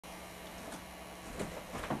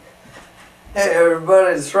Hey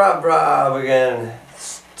everybody, it's Rob Braub again.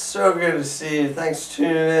 So good to see you. Thanks for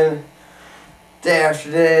tuning in day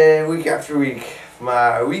after day, week after week for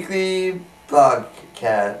my weekly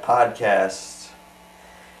podcast.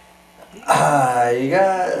 You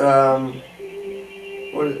got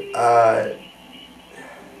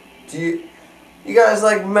do you guys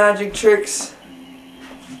like magic tricks?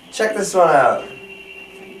 Check this one out.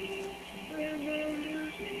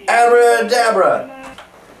 Abracadabra.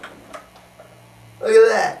 Look at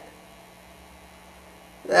that.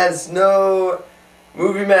 That's no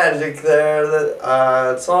movie magic there.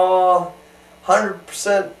 It's all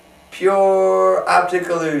 100% pure optic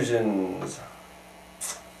illusions.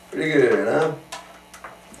 Pretty good, huh?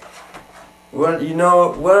 What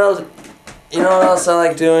else? You know what else I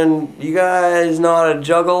like doing? You guys know how to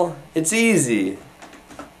juggle? It's easy.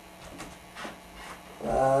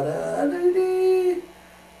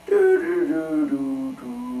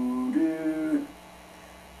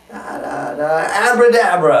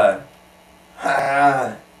 Abracadabra.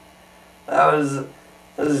 That was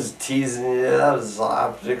just teasing you. That was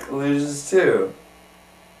optic illusions too.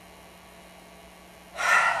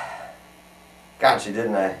 Got you,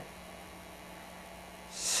 didn't I?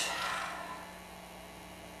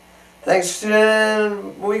 Thanks for tuning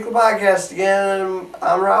in. Weekly podcast again.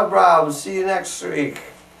 I'm Rob Braub. See you next week.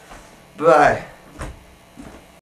 Bye.